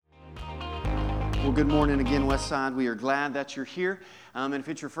Well, good morning again, Westside. We are glad that you're here. And if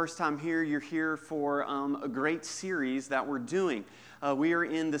it's your first time here, you're here for a great series that we're doing. We are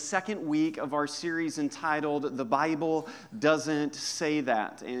in the second week of our series entitled, The Bible Doesn't Say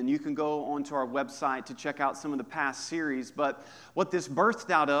That. And you can go onto our website to check out some of the past series. But what this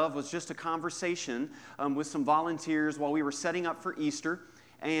birthed out of was just a conversation with some volunteers while we were setting up for Easter.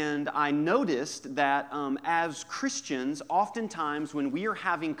 And I noticed that as Christians, oftentimes when we are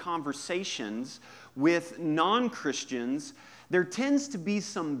having conversations with non-Christians, there tends to be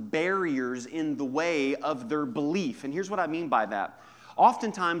some barriers in the way of their belief. And here's what I mean by that.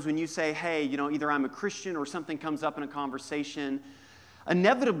 Oftentimes when you say, hey, either I'm a Christian or something comes up in a conversation,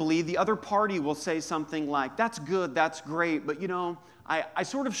 inevitably the other party will say something like, that's good, that's great, but I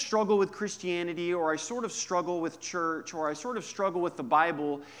sort of struggle with Christianity, or I sort of struggle with church, or I sort of struggle with the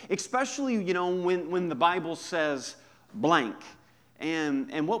Bible, especially, when the Bible says blank.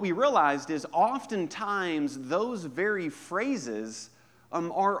 And what we realized is oftentimes those very phrases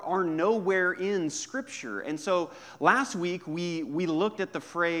are nowhere in Scripture. And so last week we looked at the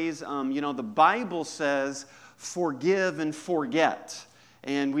phrase, the Bible says forgive and forget.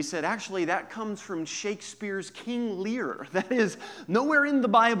 And we said, actually, that comes from Shakespeare's King Lear. That is nowhere in the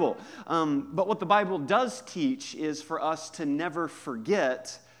Bible. But what the Bible does teach is for us to never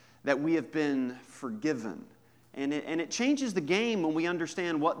forget that we have been forgiven. And it changes the game when we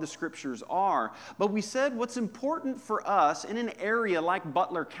understand what the Scriptures are. But we said what's important for us in an area like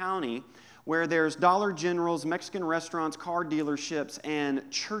Butler County, where there's Dollar Generals, Mexican restaurants, car dealerships,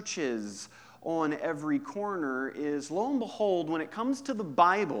 and churches on every corner, is, lo and behold, when it comes to the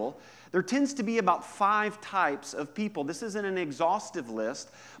Bible, there tends to be about 5 types of people. This isn't an exhaustive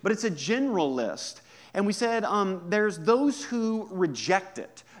list, but it's a general list. And we said there's those who reject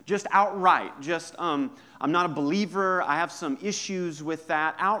it, just outright, I'm not a believer, I have some issues with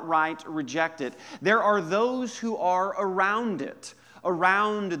that, outright reject it. There are those who are around it,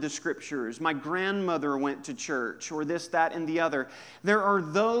 around the Scriptures. My grandmother went to church, or this, that, and the other. There are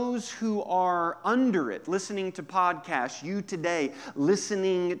those who are under it, listening to podcasts, you today,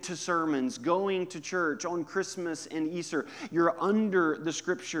 listening to sermons, going to church on Christmas and Easter. You're under the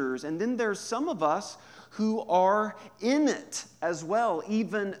Scriptures. And then there's some of us who are in it as well,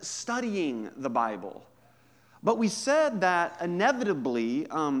 even studying the Bible. But we said that inevitably,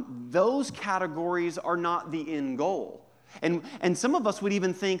 those categories are not the end goal. And some of us would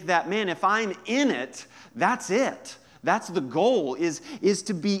even think that, man, if I'm in it, that's it. That's the goal, is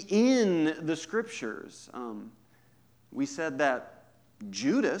to be in the Scriptures. We said that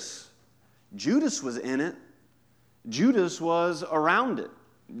Judas was in it. Judas was around it.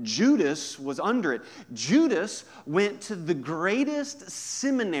 Judas was under it. Judas went to the greatest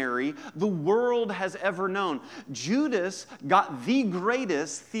seminary the world has ever known. Judas got the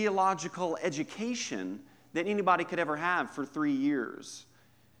greatest theological education that anybody could ever have for 3 years.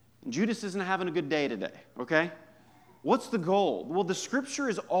 And Judas isn't having a good day today, okay? What's the goal? Well, the Scripture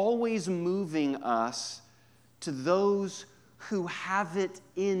is always moving us to those who have it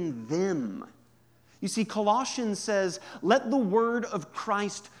in them. You see, Colossians says, let the word of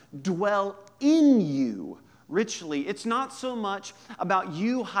Christ dwell in you richly. It's not so much about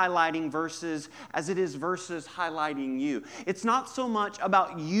you highlighting verses as it is verses highlighting you. It's not so much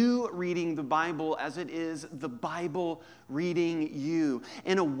about you reading the Bible as it is the Bible reading you.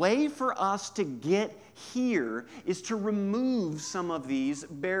 And a way for us to get here is to remove some of these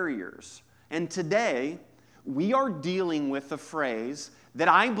barriers. And today, we are dealing with a phrase that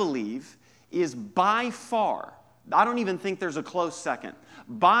I believe is by far, I don't even think there's a close second,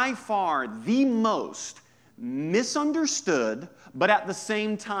 by far the most misunderstood, but at the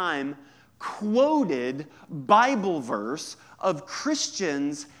same time quoted Bible verse of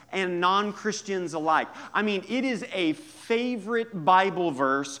Christians and non-Christians alike. I mean, it is a favorite Bible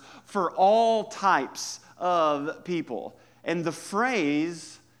verse for all types of people. And the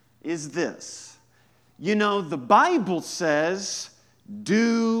phrase is this. The Bible says,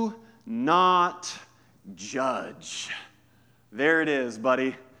 do not judge. There it is,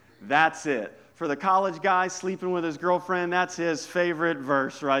 buddy. That's it. For the college guy sleeping with his girlfriend, that's his favorite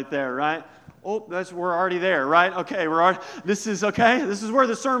verse right there, right? Oh, we're already there, right? Okay, this is where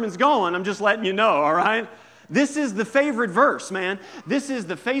the sermon's going. I'm just letting you know, all right? This is the favorite verse, man. This is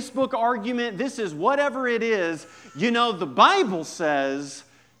the Facebook argument. This is whatever it is. The Bible says,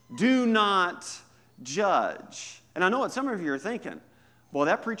 do not judge. And I know what some of you are thinking. Well,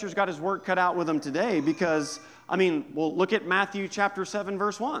 that preacher's got his work cut out with him today because, look at Matthew chapter 7,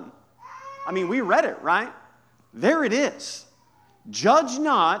 verse 1. We read it, right? There it is. Judge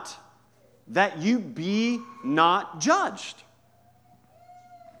not that you be not judged.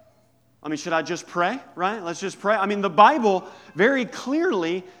 I mean, should I just pray, right? Let's just pray. I mean, the Bible very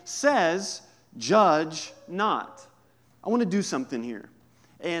clearly says, judge not. I want to do something here.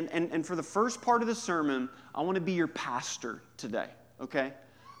 And for the first part of the sermon, I want to be your pastor today, okay?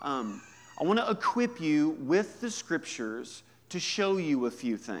 I want to equip you with the Scriptures to show you a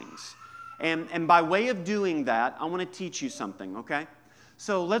few things. And by way of doing that, I want to teach you something, okay?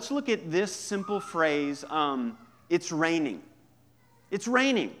 So let's look at this simple phrase, it's raining. It's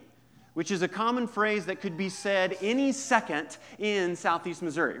raining, which is a common phrase that could be said any second in Southeast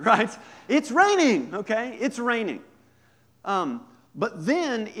Missouri, right? It's raining, okay? It's raining. But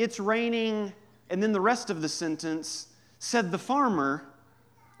then it's raining, and then the rest of the sentence, said the farmer,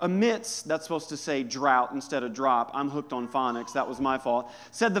 amidst, that's supposed to say drought instead of drop. I'm hooked on phonics, that was my fault.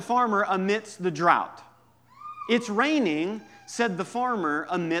 Said the farmer amidst the drought. It's raining, said the farmer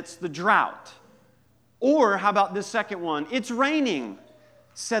amidst the drought. Or how about this second one? It's raining,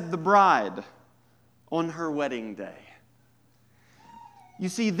 said the bride on her wedding day. You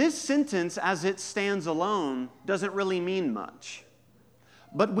see, this sentence as it stands alone doesn't really mean much.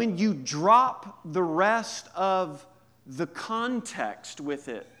 But when you drop the rest of the context with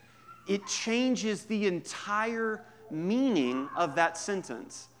it, it changes the entire meaning of that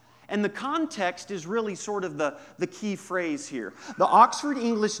sentence. And the context is really sort of the key phrase here. The Oxford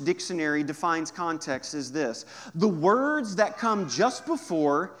English Dictionary defines context as this: the words that come just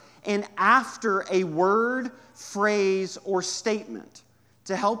before and after a word, phrase, or statement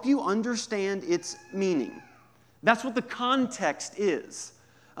to help you understand its meaning. That's what the context is.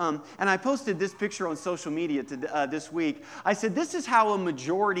 And I posted this picture on social media this week. I said, this is how a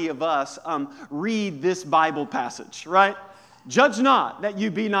majority of us read this Bible passage, right? Judge not, that you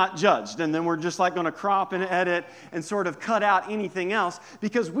be not judged. And then we're just like going to crop and edit and sort of cut out anything else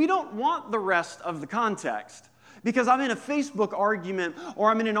because we don't want the rest of the context. Because I'm in a Facebook argument or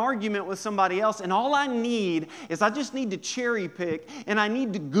I'm in an argument with somebody else, and all I need is I just need to cherry pick and I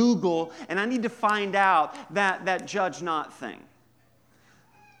need to Google and I need to find out that judge not thing.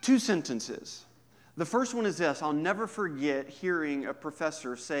 2 sentences. The first one is this. I'll never forget hearing a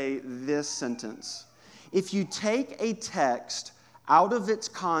professor say this sentence. If you take a text out of its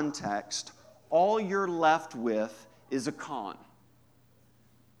context, all you're left with is a con.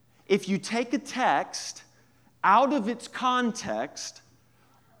 If you take a text out of its context,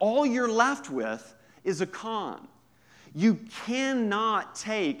 all you're left with is a con. You cannot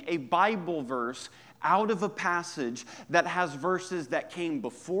take a Bible verse out of a passage that has verses that came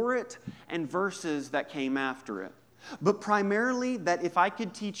before it and verses that came after it. But primarily, that if I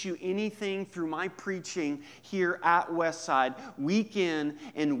could teach you anything through my preaching here at Westside, week in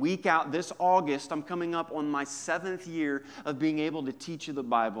and week out, this August, I'm coming up on my 7th year of being able to teach you the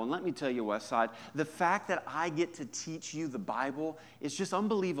Bible. And let me tell you, Westside, the fact that I get to teach you the Bible is just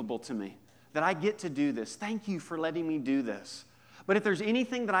unbelievable to me, that I get to do this. Thank you for letting me do this. But if there's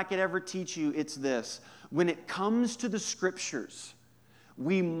anything that I could ever teach you, it's this. When it comes to the Scriptures,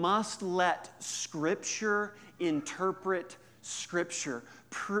 we must let Scripture interpret Scripture.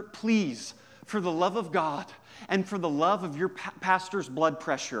 Please, for the love of God and for the love of your pastor's blood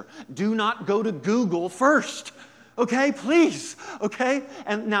pressure, do not go to Google first. Okay, please. Okay?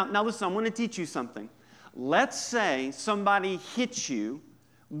 And now listen, I want to teach you something. Let's say somebody hits you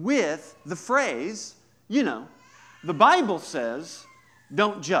with the phrase, the Bible says,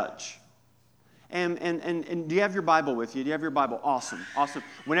 don't judge. And do you have your Bible with you? Do you have your Bible? Awesome.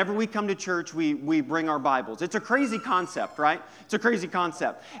 Whenever we come to church, we bring our Bibles. It's a crazy concept, right? It's a crazy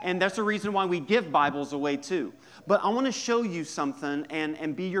concept. And that's the reason why we give Bibles away too. But I want to show you something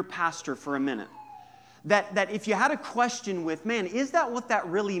and be your pastor for a minute. That if you had a question with, man, is that what that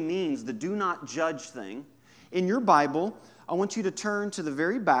really means, the do not judge thing? In your Bible, I want you to turn to the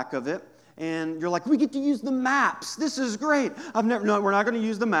very back of it. And you're like, we get to use the maps. This is great. No, we're not going to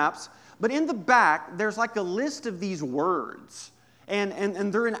use the maps. But in the back, there's like a list of these words. And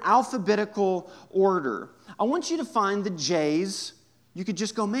they're in alphabetical order. I want you to find the J's. You could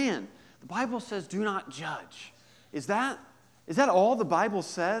just go, man, the Bible says do not judge. Is that all the Bible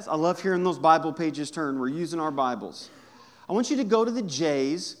says? I love hearing those Bible pages turn. We're using our Bibles. I want you to go to the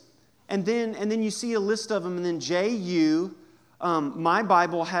J's. And then you see a list of them. And then J-U. My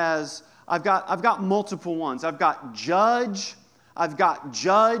Bible has... I've got multiple ones. I've got judge, I've got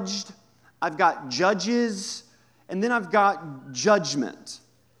judged, I've got judges, and then I've got judgment.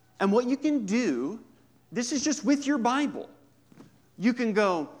 And what you can do, this is just with your Bible. You can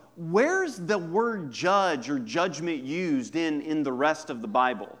go, where's the word judge or judgment used in the rest of the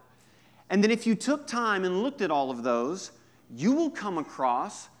Bible? And then if you took time and looked at all of those, you will come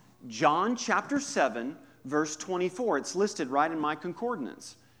across John chapter 7, verse 24. It's listed right in my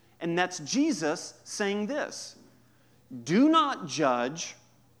concordance. And that's Jesus saying this: do not judge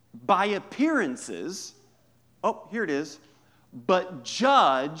by appearances. Oh, here it is. But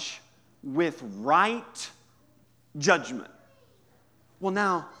judge with right judgment. Well,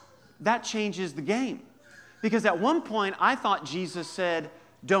 now, that changes the game. Because at one point, I thought Jesus said,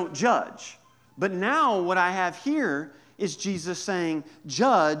 don't judge. But now what I have here is Jesus saying,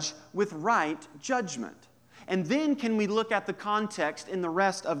 judge with right judgment. And then can we look at the context in the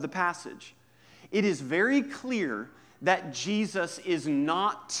rest of the passage? It is very clear that Jesus is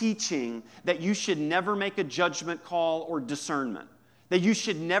not teaching that you should never make a judgment call or discernment, that you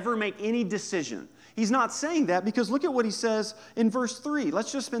should never make any decision. He's not saying that, because look at what he says in verse 3.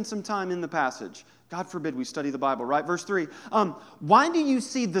 Let's just spend some time in the passage. God forbid we study the Bible, right? Verse 3. Why do you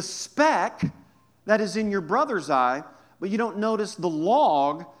see the speck that is in your brother's eye, but you don't notice the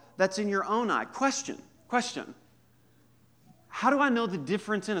log that's in your own eye? Question. How do I know the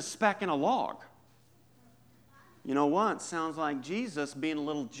difference in a speck and a log? You know what? Sounds like Jesus being a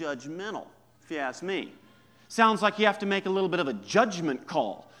little judgmental, if you ask me. Sounds like you have to make a little bit of a judgment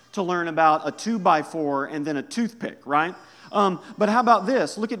call to learn about a 2x4 and then a toothpick, right? But how about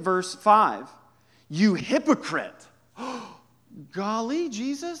this? Look at verse 5. You hypocrite. Golly,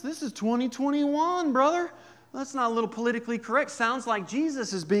 Jesus, this is 2021, brother. That's not a little politically correct. Sounds like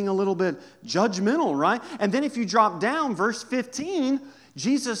Jesus is being a little bit judgmental, right? And then if you drop down, verse 15,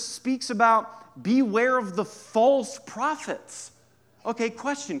 Jesus speaks about beware of the false prophets. Okay,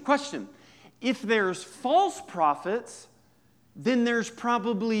 question. If there's false prophets, then there's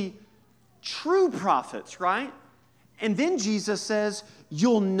probably true prophets, right? And then Jesus says,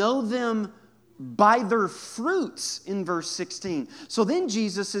 you'll know them by their fruits in verse 16. So then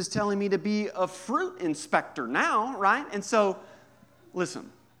Jesus is telling me to be a fruit inspector now, right? And so,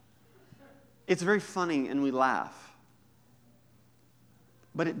 listen, it's very funny and we laugh.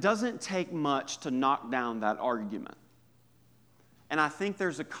 But it doesn't take much to knock down that argument. And I think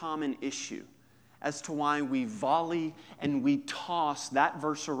there's a common issue as to why we volley and we toss that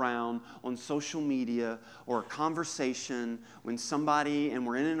verse around on social media or a conversation when somebody, and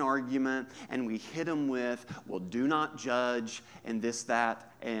we're in an argument, and we hit them with, well, do not judge, and this,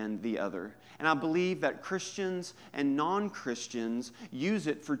 that, and the other. And I believe that Christians and non-Christians use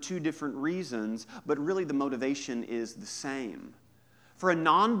it for two different reasons, but really the motivation is the same. For a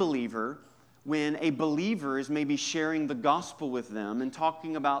non-believer, when a believer is maybe sharing the gospel with them and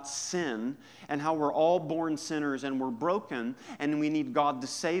talking about sin and how we're all born sinners and we're broken and we need God to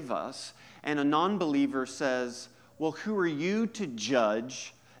save us, and a non-believer says, well, who are you to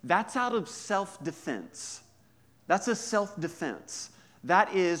judge? That's out of self-defense. That's a self-defense.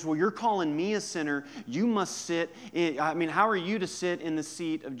 That is, well, you're calling me a sinner. You must sit how are you to sit in the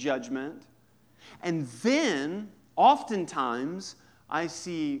seat of judgment? And then, oftentimes, I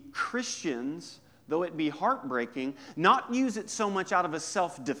see Christians, though it be heartbreaking, not use it so much out of a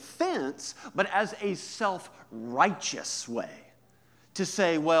self-defense, but as a self-righteous way. To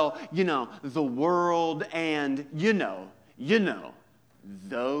say, well, the world and,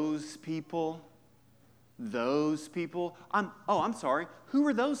 those people. I'm sorry, who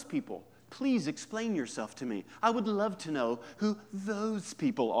are those people? Please explain yourself to me. I would love to know who those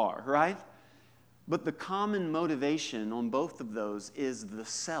people are, right? But the common motivation on both of those is the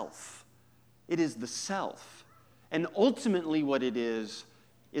self. It is the self. And ultimately what it is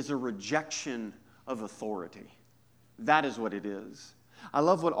a rejection of authority. That is what it is. I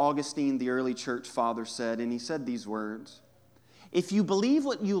love what Augustine, the early church father, said, and he said these words: if you believe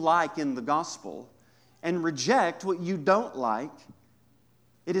what you like in the gospel and reject what you don't like,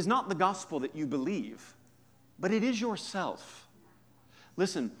 it is not the gospel that you believe, but it is yourself.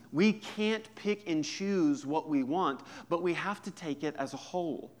 Listen, we can't pick and choose what we want, but we have to take it as a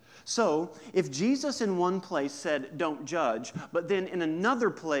whole. So, if Jesus in one place said, don't judge, but then in another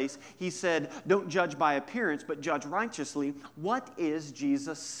place he said, don't judge by appearance, but judge righteously, what is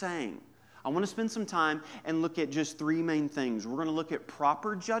Jesus saying? I want to spend some time and look at just three main things. We're going to look at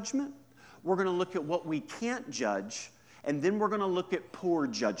proper judgment, we're going to look at what we can't judge, and then we're going to look at poor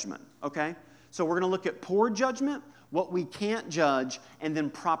judgment, okay? So we're going to look at poor judgment, what we can't judge, and then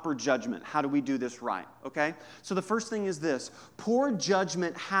proper judgment. How do we do this right, okay? So the first thing is this: poor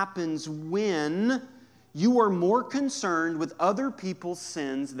judgment happens when you are more concerned with other people's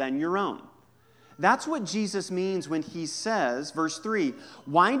sins than your own. That's what Jesus means when he says, verse 3,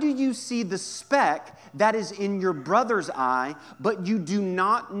 why do you see the speck that is in your brother's eye, but you do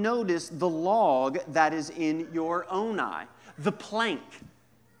not notice the log that is in your own eye? The plank.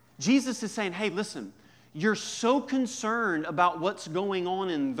 Jesus is saying, hey, listen, you're so concerned about what's going on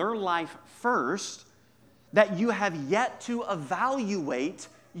in their life first that you have yet to evaluate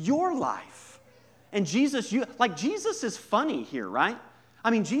your life. And Jesus is funny here, right?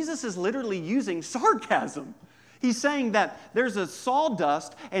 I mean, Jesus is literally using sarcasm. He's saying that there's a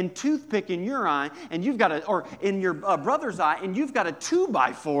sawdust and toothpick in your eye, and or in your brother's eye, and you've got a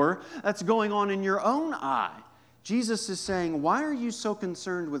 2x4 that's going on in your own eye. Jesus is saying, why are you so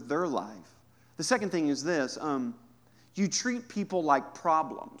concerned with their life? The second thing is this, you treat people like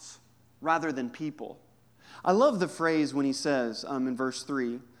problems rather than people. I love the phrase when he says in verse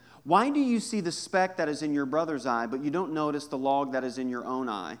 3, why do you see the speck that is in your brother's eye, but you don't notice the log that is in your own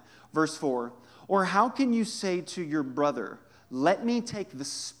eye? Verse 4, or how can you say to your brother, let me take the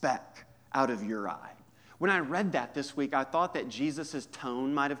speck out of your eye? When I read that this week, I thought that Jesus'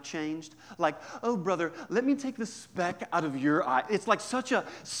 tone might have changed. Like, oh, brother, let me take the speck out of your eye. It's like such a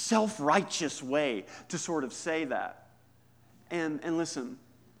self-righteous way to sort of say that. And listen,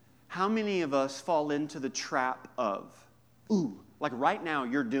 how many of us fall into the trap of, like right now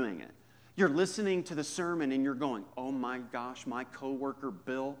you're doing it. You're listening to the sermon and you're going, oh my gosh, my coworker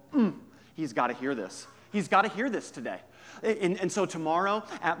Bill, he's got to hear this. He's got to hear this today. And so tomorrow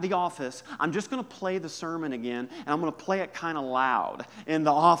at the office, I'm just going to play the sermon again, and I'm going to play it kind of loud in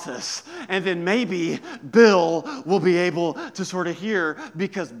the office. And then maybe Bill will be able to sort of hear,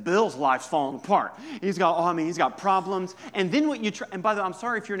 because Bill's life's falling apart. He's got problems. And then what you try, and by the way, I'm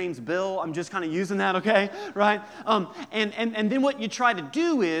sorry if your name's Bill, I'm just kind of using that, okay? Right? And then what you try to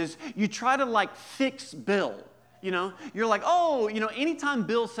do is you try to like fix Bill. You know, you're like, oh, anytime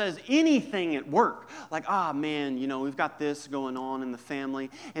Bill says anything at work, like, man, we've got this going on in the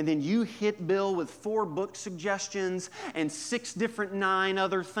family. And then you hit Bill with 4 book suggestions and 9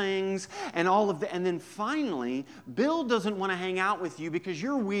 other things and all of that. And then finally, Bill doesn't want to hang out with you because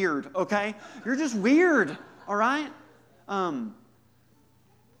you're weird, okay? You're just weird, all right?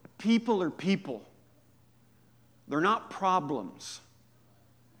 People are people. They're not problems.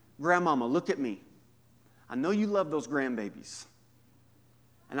 Grandmama, look at me. I know you love those grandbabies.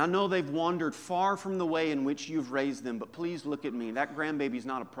 And I know they've wandered far from the way in which you've raised them, but please look at me. That grandbaby's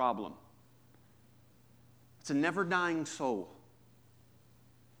not a problem. It's a never-dying soul.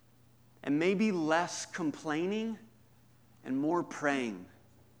 And maybe less complaining and more praying,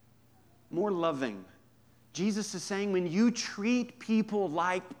 more loving. Jesus is saying when you treat people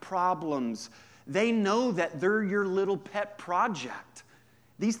like problems, they know that they're your little pet project.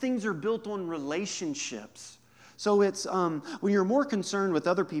 These things are built on relationships. So it's when you're more concerned with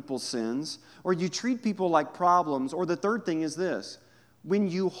other people's sins, or you treat people like problems, or the third thing is this, when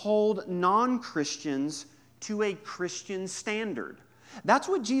you hold non-Christians to a Christian standard. That's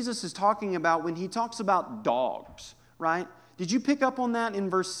what Jesus is talking about when he talks about dogs, right? Did you pick up on that in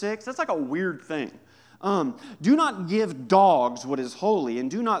verse 6? That's like a weird thing. Do not give dogs what is holy, and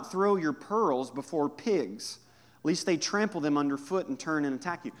do not throw your pearls before pigs, lest they trample them underfoot and turn and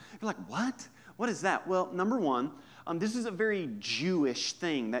attack you. You're like, what? What is that? Well, number one, this is a very Jewish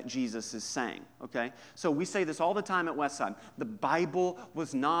thing that Jesus is saying, okay? So we say this all the time at Westside. The Bible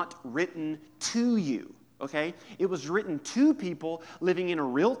was not written to you, okay? It was written to people living in a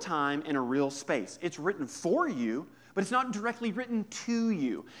real time in a real space. It's written for you, but it's not directly written to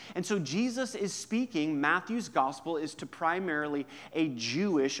you. And so Jesus is speaking, Matthew's gospel is to primarily a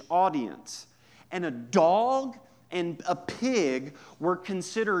Jewish audience. And a dog and a pig were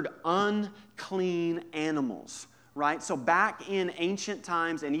considered unclean animals, right? So back in ancient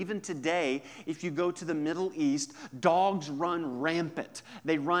times and even today, if you go to the Middle East, dogs run rampant.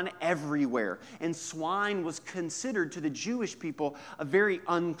 They run everywhere. And swine was considered to the Jewish people a very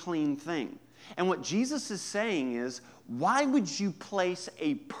unclean thing. And what Jesus is saying is, why would you place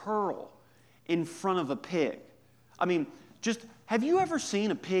a pearl in front of a pig? I mean, have you ever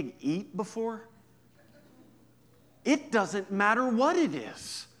seen a pig eat before? It doesn't matter what it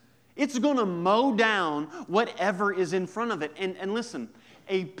is. It's going to mow down whatever is in front of it. And listen,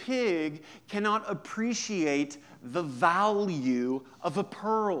 a pig cannot appreciate the value of a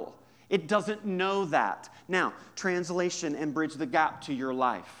pearl. It doesn't know that. Now, translation and bridge the gap to your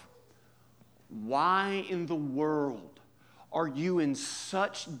life. Why in the world are you in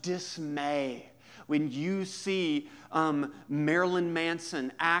such dismay when you see Marilyn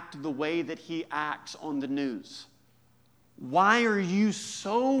Manson act the way that he acts on the news? Why are you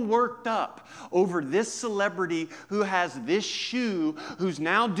so worked up over this celebrity who has this shoe, who's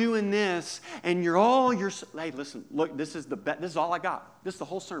now doing this, and hey, listen, look, this is all I got. This is the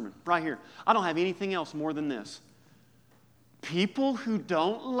whole sermon right here. I don't have anything else more than this. People who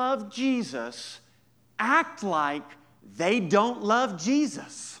don't love Jesus act like they don't love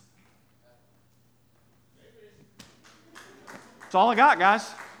Jesus. That's all I got,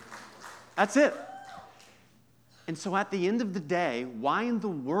 guys. That's it. And so at the end of the day, why in the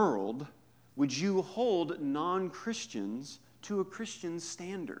world would you hold non-Christians to a Christian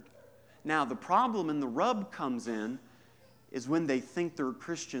standard? Now, the problem and the rub comes in is when they think they're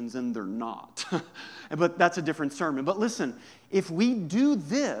Christians and they're not. But that's a different sermon. But listen, if we do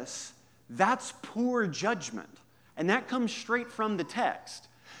this, that's poor judgment. And that comes straight from the text.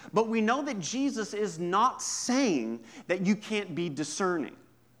 But we know that Jesus is not saying that you can't be discerning.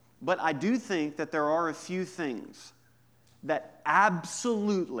 But I do think that there are a few things that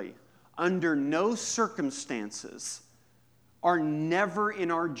absolutely, under no circumstances, are never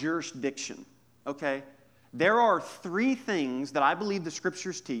in our jurisdiction, okay? There are 3 things that I believe the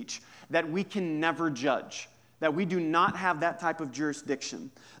Scriptures teach that we can never judge, that we do not have that type of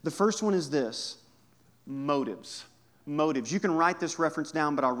jurisdiction. The first one is this: motives. Motives. You can write this reference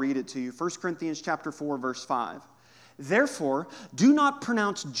down, but I'll read it to you. 1 Corinthians chapter 4, verse 5. Therefore, do not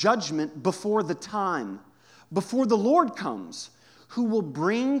pronounce judgment before the time, before the Lord comes, who will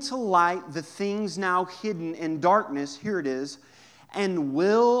bring to light the things now hidden in darkness, here it is, and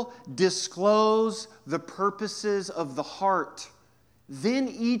will disclose the purposes of the heart. Then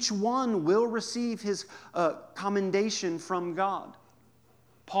each one will receive his commendation from God.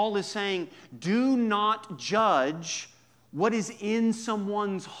 Paul is saying, do not judge what is in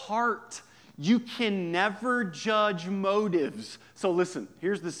someone's heart. You can never judge motives. So listen,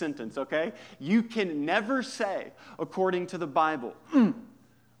 here's the sentence, okay? You can never say, according to the Bible, well,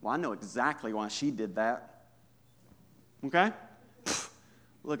 I know exactly why she did that. Okay?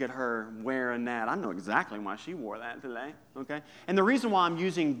 Look at her wearing that. I know exactly why she wore that today, okay? And the reason why I'm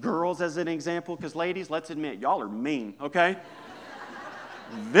using girls as an example, because ladies, let's admit, y'all are mean, okay?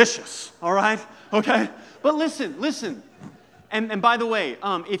 Vicious, all right? Okay? But listen. And by the way,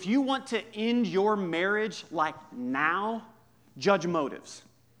 if you want to end your marriage like now, judge motives.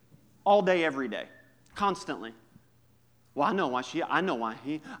 All day, every day. Constantly. Well, I know why she, I know why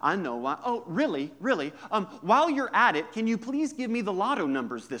he, I know why. Oh, really? While you're at it, can you please give me the lotto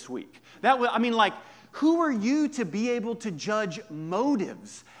numbers this week? Who are you to be able to judge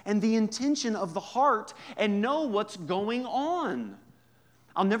motives and the intention of the heart and know what's going on?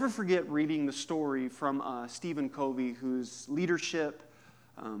 I'll never forget reading the story from Stephen Covey, whose leadership,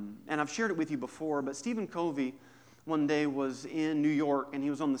 and I've shared it with you before, but Stephen Covey one day was in New York and he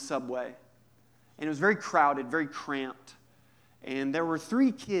was on the subway. And it was very crowded, very cramped. And there were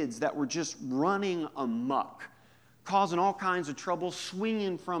 3 kids that were just running amok, causing all kinds of trouble,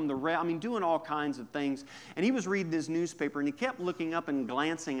 swinging from the rail, doing all kinds of things. And he was reading his newspaper and he kept looking up and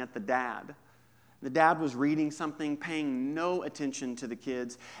glancing at the dad. The dad was reading something, paying no attention to the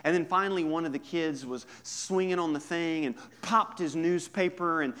kids. And then finally one of the kids was swinging on the thing and popped his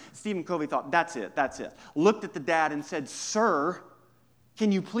newspaper. And Stephen Covey thought, that's it. Looked at the dad and said, "Sir,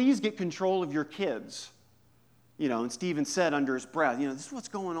 can you please get control of your kids?" And Stephen said under his breath, this is what's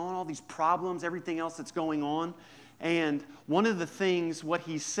going on, all these problems, everything else that's going on. And one of the things, what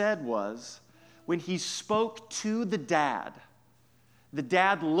he said was, when he spoke to the dad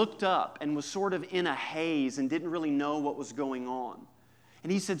looked up and was sort of in a haze and didn't really know what was going on.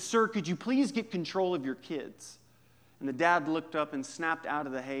 And he said, "Sir, could you please get control of your kids?" And the dad looked up and snapped out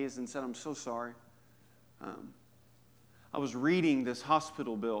of the haze and said, "I'm so sorry. I was reading this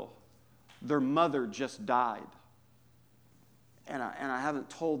hospital bill. Their mother just died. And I haven't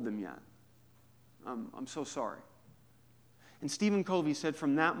told them yet. I'm so sorry." And Stephen Covey said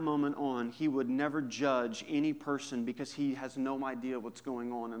from that moment on, he would never judge any person because he has no idea what's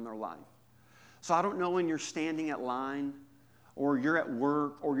going on in their life. So I don't know when you're standing at line or you're at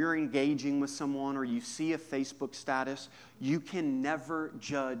work or you're engaging with someone or you see a Facebook status, you can never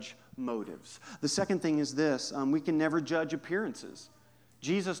judge motives. The second thing is this, we can never judge appearances.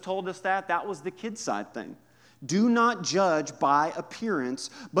 Jesus told us that was the kid side thing. Do not judge by appearance,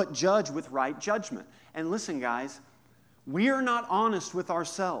 but judge with right judgment. And listen, guys, we are not honest with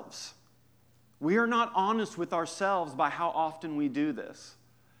ourselves. We are not honest with ourselves by how often we do this.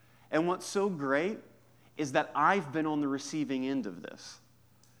 And what's so great is that I've been on the receiving end of this.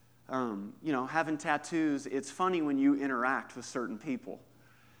 Having tattoos, it's funny when you interact with certain people.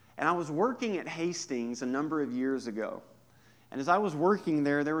 And I was working at Hastings a number of years ago. And as I was working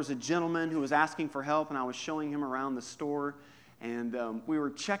there was a gentleman who was asking for help, and I was showing him around the store. And we were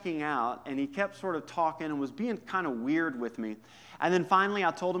checking out, and he kept sort of talking and was being kind of weird with me. And then finally,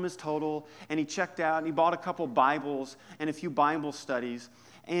 I told him his total, and he checked out, and he bought a couple Bibles and a few Bible studies.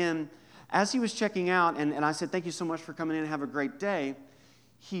 And as he was checking out, and I said, "Thank you so much for coming in and have a great day,"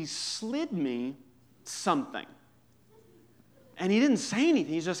 he slid me something. And he didn't say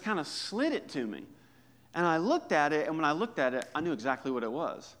anything. He just kind of slid it to me. And I looked at it, and when I looked at it, I knew exactly what it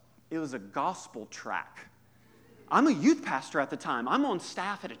was. It was a gospel tract. I'm a youth pastor at the time. I'm on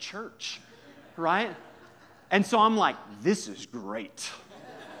staff at a church, right? And so I'm like, this is great.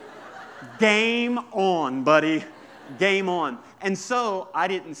 Game on, buddy. Game on. And so I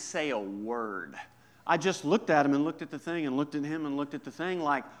didn't say a word. I just looked at him and looked at the thing and looked at him and looked at the thing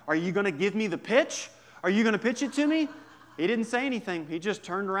like, are you going to give me the pitch? Are you going to pitch it to me? He didn't say anything. He just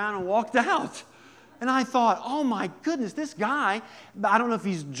turned around and walked out. And I thought, oh my goodness, this guy, I don't know if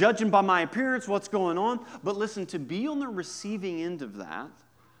he's judging by my appearance, what's going on. But listen, to be on the receiving end of that,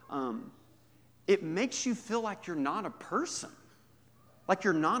 it makes you feel like you're not a person. Like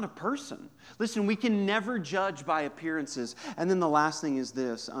you're not a person. Listen, we can never judge by appearances. And then the last thing is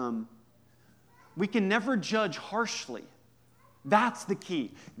this. We can never judge harshly. That's the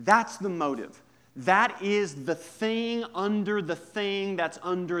key. That's the motive. That is the thing under the thing that's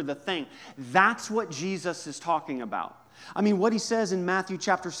under the thing. That's what Jesus is talking about. I mean, what he says in Matthew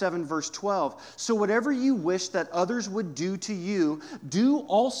chapter 7, verse 12, so whatever you wish that others would do to you, do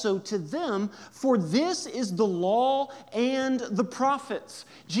also to them, for this is the law and the prophets.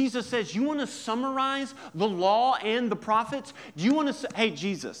 Jesus says, you want to summarize the law and the prophets? Do you want to say, hey,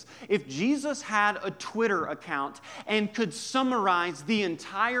 Jesus, if Jesus had a Twitter account and could summarize the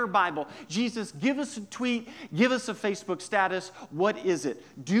entire Bible, Jesus, give us a tweet, give us a Facebook status, what is it?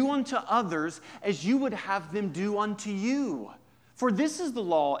 Do unto others as you would have them do unto you. For this is the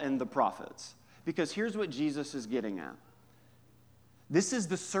law and the prophets. Because here's what Jesus is getting at. This is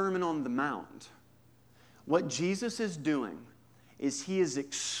the Sermon on the Mount. What Jesus is doing is he is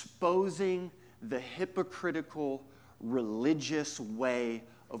exposing the hypocritical religious way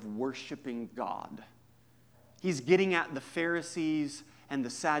of worshiping God. He's getting at the Pharisees and the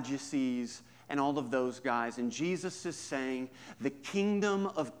Sadducees and all of those guys. And Jesus is saying the kingdom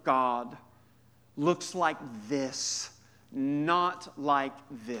of God looks like this, not like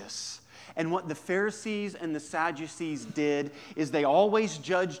this. And what the Pharisees and the Sadducees did is they always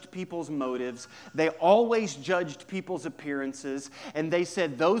judged people's motives. They always judged people's appearances. And they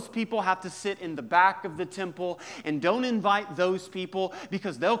said those people have to sit in the back of the temple and don't invite those people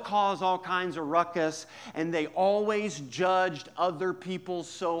because they'll cause all kinds of ruckus. And they always judged other people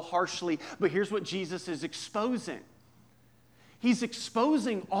so harshly. But here's what Jesus is exposing. He's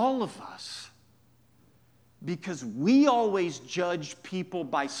exposing all of us. Because we always judge people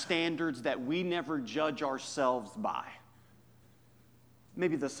by standards that we never judge ourselves by.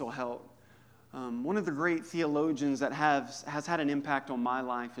 Maybe this will help. One of the great theologians that has had an impact on my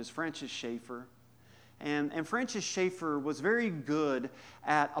life is Francis Schaeffer. And Francis Schaeffer was very good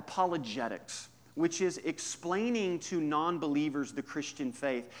at apologetics, which is explaining to non-believers the Christian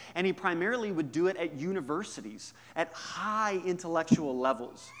faith. And he primarily would do it at universities, at high intellectual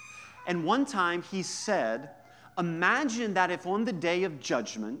levels. And one time he said, imagine that if on the day of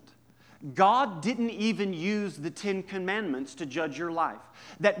judgment, God didn't even use the 10 Commandments to judge your life.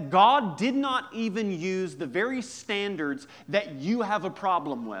 That God did not even use the very standards that you have a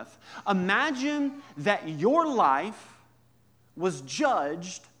problem with. Imagine that your life was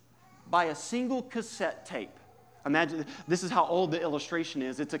judged by a single cassette tape. Imagine, this is how old the illustration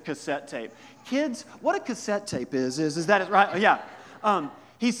is. It's a cassette tape. Kids, what a cassette tape is that it, right? Yeah.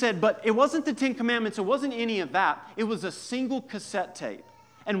 He said, but it wasn't the 10 Commandments. It wasn't any of that. It was a single cassette tape.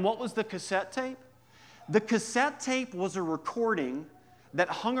 And what was the cassette tape? The cassette tape was a recording that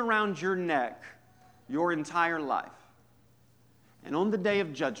hung around your neck your entire life. And on the day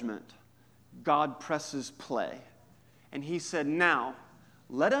of judgment, God presses play. And he said, now,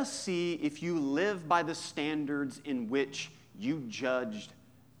 let us see if you live by the standards in which you judged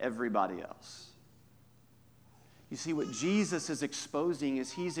everybody else. You see, what Jesus is exposing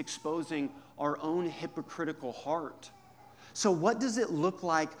is he's exposing our own hypocritical heart. So what does it look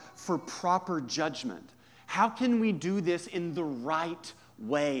like for proper judgment? How can we do this in the right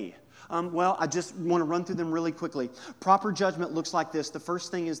way? Well, I just want to run through them really quickly. Proper judgment looks like this. The first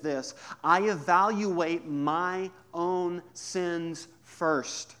thing is this. I evaluate my own sins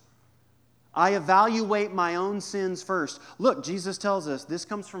first. I evaluate my own sins first. Look, Jesus tells us, this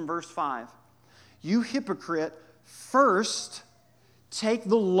comes from verse 5. You hypocrite, first, take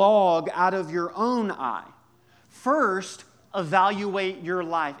the log out of your own eye. First, evaluate your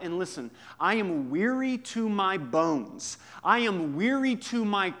life. And listen, I am weary to my bones. I am weary to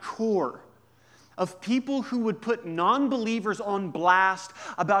my core of people who would put non-believers on blast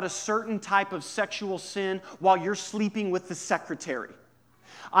about a certain type of sexual sin while you're sleeping with the secretary.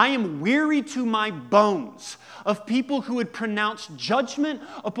 I am weary to my bones of people who would pronounce judgment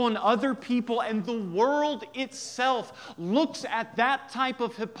upon other people, and the world itself looks at that type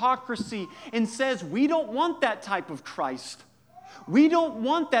of hypocrisy and says, we don't want that type of Christ. We don't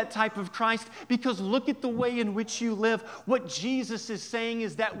want that type of Christ because look at the way in which you live. What Jesus is saying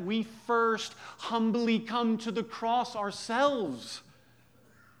is that we first humbly come to the cross ourselves.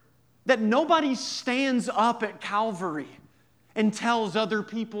 That nobody stands up at Calvary and tells other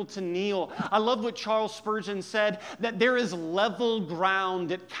people to kneel. I love what Charles Spurgeon said, that there is level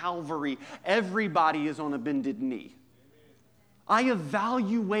ground at Calvary. Everybody is on a bended knee. I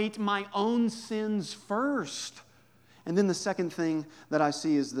evaluate my own sins first. And then the second thing that I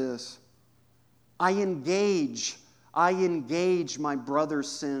see is this. I engage my brother's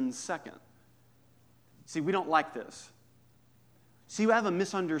sins second. See, we don't like this. See, we have a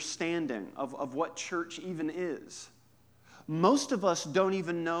misunderstanding of what church even is. Most of us don't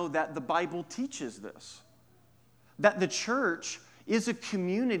even know that the Bible teaches this. That the church is a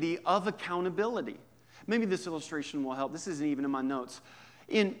community of accountability. Maybe this illustration will help. This isn't even in my notes.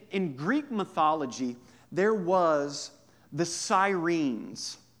 In Greek mythology, there was the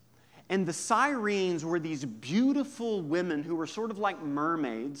Sirens. And the Sirens were these beautiful women who were sort of like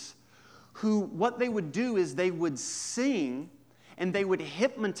mermaids, who what they would do is they would sing and they would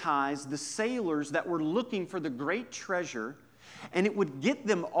hypnotize the sailors that were looking for the great treasure, and it would get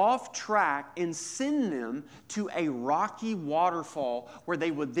them off track and send them to a rocky waterfall where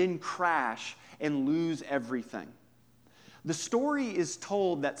they would then crash and lose everything. The story is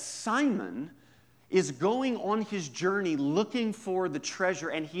told that Simon is going on his journey looking for the treasure,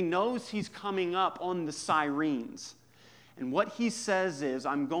 and he knows he's coming up on the Sirens. And what he says is,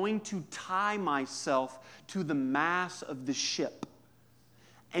 I'm going to tie myself to the mast of the ship.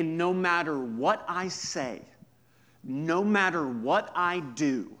 And no matter what I say, no matter what I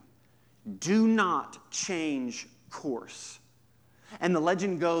do not change course. And the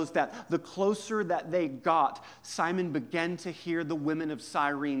legend goes that the closer that they got, Simon began to hear the women of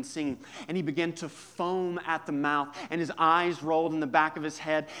Cyrene singing. And he began to foam at the mouth. And his eyes rolled in the back of his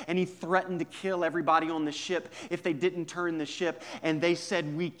head. And he threatened to kill everybody on the ship if they didn't turn the ship. And they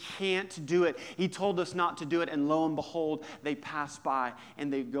said, we can't do it. He told us not to do it. And lo and behold, they pass by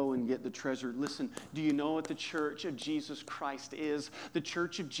and they go and get the treasure. Listen, do you know what the Church of Jesus Christ is? The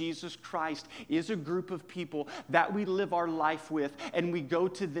Church of Jesus Christ is a group of people that we live our life with. And we go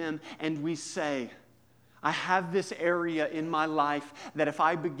to them and we say, I have this area in my life that if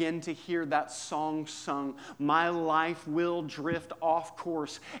I begin to hear that song sung, my life will drift off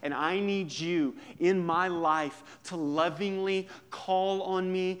course. And I need you in my life to lovingly call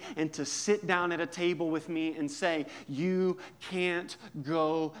on me and to sit down at a table with me and say, you can't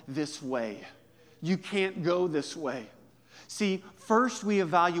go this way. You can't go this way. See, first we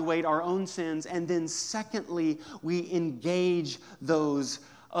evaluate our own sins, and then secondly, we engage those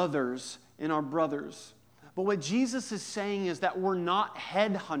others in our brothers. But what Jesus is saying is that we're not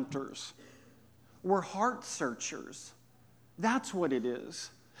headhunters. We're heart searchers. That's what it is.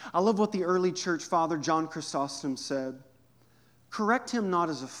 I love what the early church father John Chrysostom said. Correct him not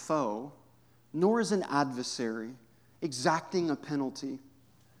as a foe, nor as an adversary, exacting a penalty,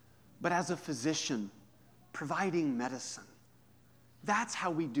 but as a physician, providing medicine. That's how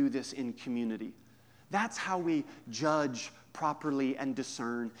we do this in community. That's how we judge properly and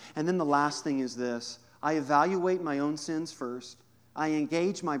discern. And then the last thing is this. I evaluate my own sins first. I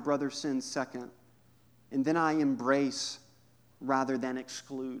engage my brother's sins second. And then I embrace rather than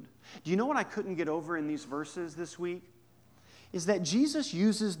exclude. Do you know what I couldn't get over in these verses this week? Is that Jesus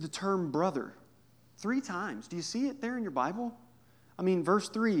uses the term brother 3 times. Do you see it there in your Bible? I mean, verse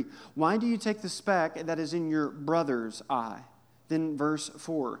 3, why do you take the speck that is in your brother's eye? Then verse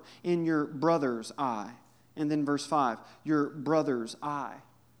 4, in your brother's eye. And then verse 5, your brother's eye.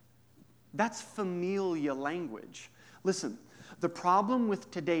 That's familial language. Listen, the problem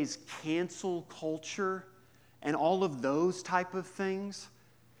with today's cancel culture and all of those type of things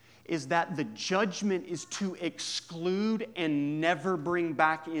is that the judgment is to exclude and never bring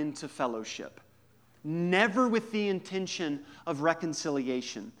back into fellowship. Never with the intention of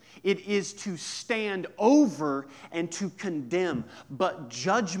reconciliation. It is to stand over and to condemn, but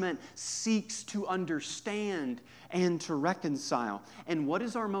judgment seeks to understand and to reconcile. And what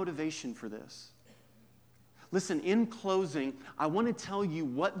is our motivation for this? Listen, in closing, I want to tell you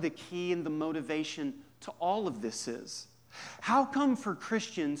what the key and the motivation to all of this is. How come for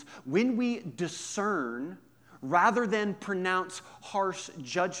Christians, when we discern rather than pronounce harsh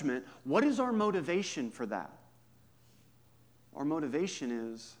judgment, what is our motivation for that? Our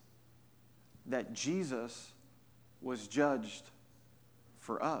motivation is that Jesus was judged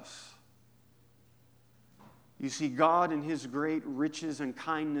for us. You see, God in His great riches and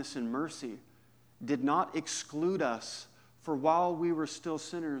kindness and mercy did not exclude us, for while we were still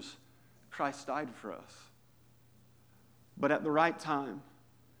sinners, Christ died for us. But at the right time,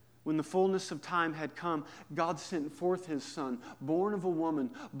 when the fullness of time had come, God sent forth His Son, born of a woman,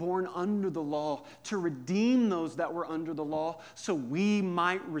 born under the law, to redeem those that were under the law, so we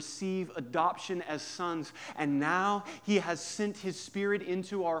might receive adoption as sons. And now He has sent His Spirit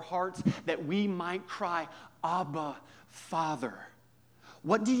into our hearts that we might cry, Abba, Father.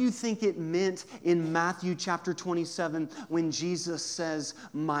 What do you think it meant in Matthew chapter 27 when Jesus says,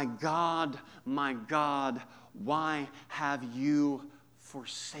 my God, why have you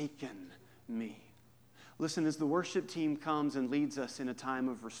forsaken me? Listen, as the worship team comes and leads us in a time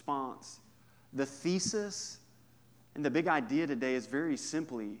of response, the thesis and the big idea today is very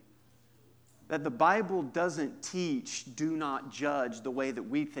simply that the Bible doesn't teach do not judge the way that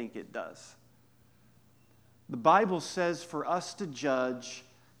we think it does. The Bible says for us to judge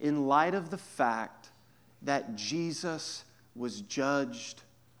in light of the fact that Jesus was judged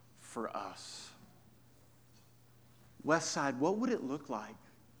for us. Westside, what would it look like?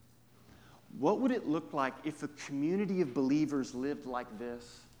 What would it look like if a community of believers lived like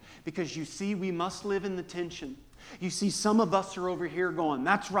this? Because you see, we must live in the tension. You see, some of us are over here going,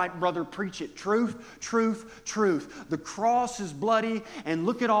 that's right, brother, preach it. Truth, truth, truth. The cross is bloody, and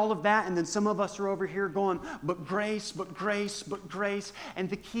look at all of that. And then some of us are over here going, but grace, but grace, but grace. And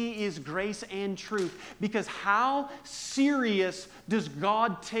the key is grace and truth. Because how serious does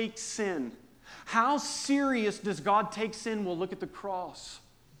God take sin? How serious does God take sin? Well, look at the cross.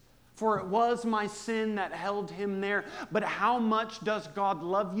 For it was my sin that held Him there. But how much does God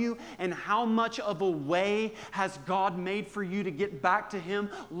love you? And how much of a way has God made for you to get back to Him?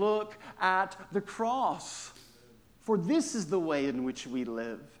 Look at the cross. For this is the way in which we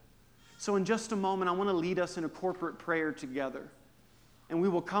live. So in just a moment, I want to lead us in a corporate prayer together. And we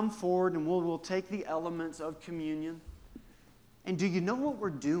will come forward and we'll take the elements of communion. And do you know what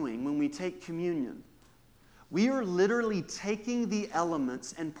we're doing when we take communion? We are literally taking the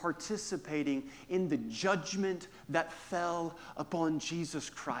elements and participating in the judgment that fell upon Jesus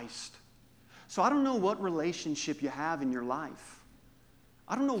Christ. So I don't know what relationship you have in your life.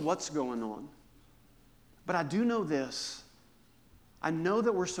 I don't know what's going on. But I do know this. I know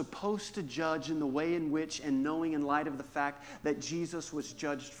that we're supposed to judge in the way in which, and knowing in light of the fact that Jesus was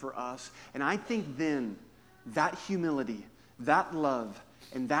judged for us. And I think then that humility, that love,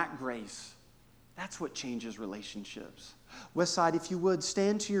 and that grace, that's what changes relationships. Westside, if you would,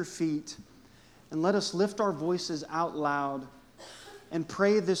 stand to your feet and let us lift our voices out loud and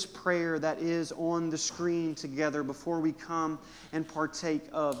pray this prayer that is on the screen together before we come and partake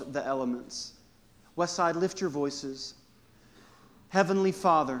of the elements. Westside, lift your voices. Heavenly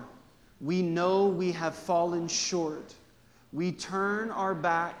Father, we know we have fallen short. We turn our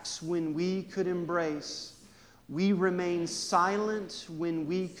backs when we could embrace. We remain silent when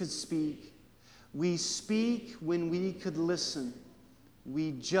we could speak. We speak when we could listen.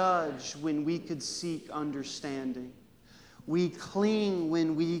 We judge when we could seek understanding. We cling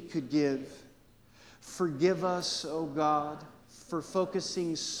when we could give. Forgive us, O God, for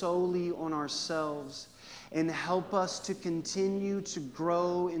focusing solely on ourselves, and help us to continue to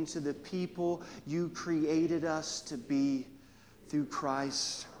grow into the people you created us to be through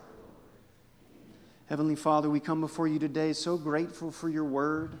Christ. Heavenly Father, we come before you today so grateful for your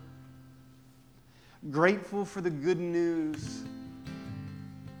word. Grateful for the good news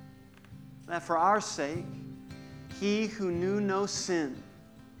that for our sake, He who knew no sin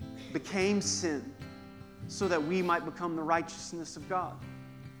became sin so that we might become the righteousness of God.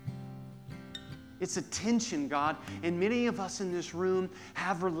 It's a tension, God, and many of us in this room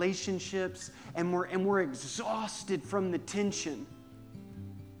have relationships and we're exhausted from the tension.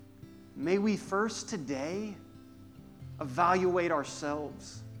 May we first today evaluate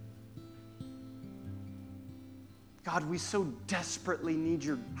ourselves. God, we so desperately need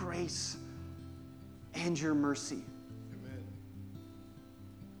your grace and your mercy. Amen.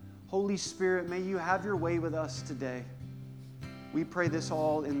 Holy Spirit, may you have your way with us today. We pray this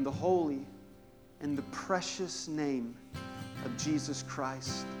all in the holy and the precious name of Jesus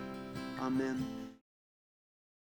Christ. Amen.